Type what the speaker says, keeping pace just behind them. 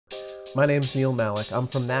My name's Neil Malek. I'm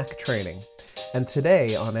from Knack Training. And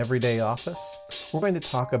today on Everyday Office, we're going to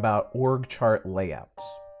talk about org chart layouts.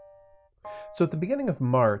 So at the beginning of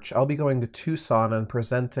March, I'll be going to Tucson and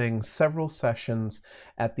presenting several sessions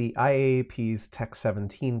at the IAAP's Tech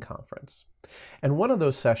 17 conference. And one of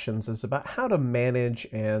those sessions is about how to manage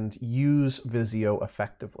and use Visio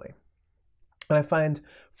effectively. And I find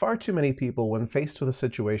far too many people, when faced with a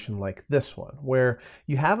situation like this one, where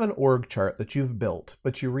you have an org chart that you've built,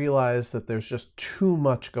 but you realize that there's just too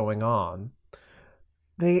much going on,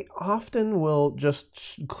 they often will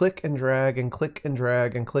just click and drag and click and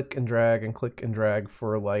drag and click and drag and click and drag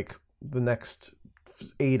for like the next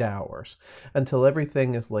 8 hours until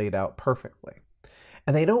everything is laid out perfectly.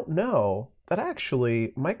 And they don't know that actually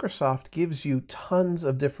Microsoft gives you tons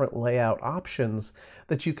of different layout options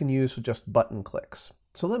that you can use with just button clicks.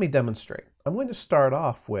 So let me demonstrate. I'm going to start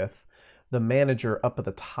off with the manager up at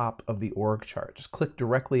the top of the org chart. Just click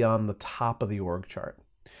directly on the top of the org chart.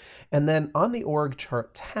 And then on the org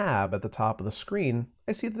chart tab at the top of the screen,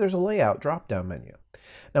 I see that there's a layout drop-down menu.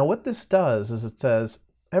 Now what this does is it says,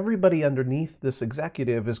 everybody underneath this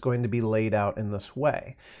executive is going to be laid out in this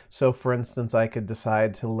way. So for instance, I could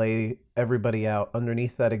decide to lay everybody out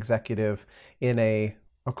underneath that executive in a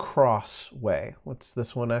across way. What's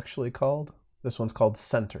this one actually called? This one's called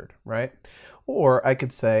centered, right? Or I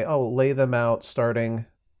could say, oh, lay them out starting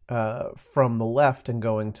from the left and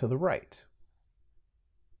going to the right.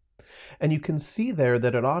 And you can see there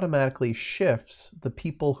that it automatically shifts the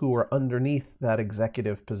people who are underneath that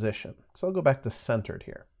executive position. So I'll go back to centered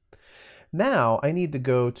here. Now I need to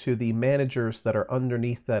go to the managers that are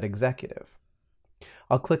underneath that executive.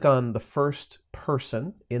 I'll click on the first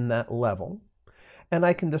person in that level, and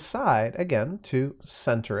I can decide, again, to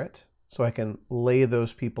center it. So I can lay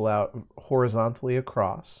those people out horizontally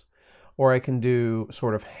across, or I can do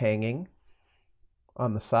sort of hanging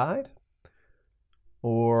on the side,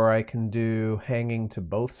 or I can do hanging to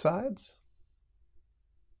both sides.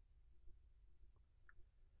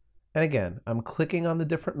 And again, I'm clicking on the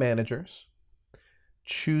different managers,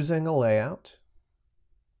 choosing a layout,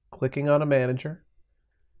 clicking on a manager,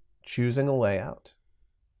 choosing a layout,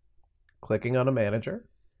 clicking on a manager,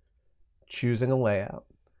 choosing a layout.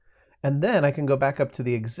 And then I can go back up to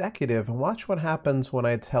the executive and watch what happens when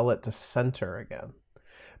I tell it to center again.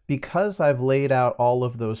 Because I've laid out all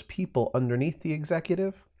of those people underneath the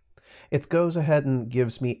executive, it goes ahead and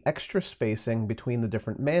gives me extra spacing between the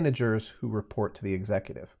different managers who report to the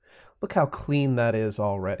executive. Look how clean that is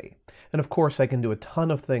already. And of course, I can do a ton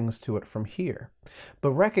of things to it from here.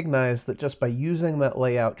 But recognize that just by using that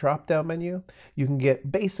layout drop-down menu, you can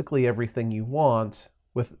get basically everything you want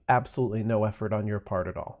with absolutely no effort on your part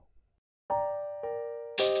at all.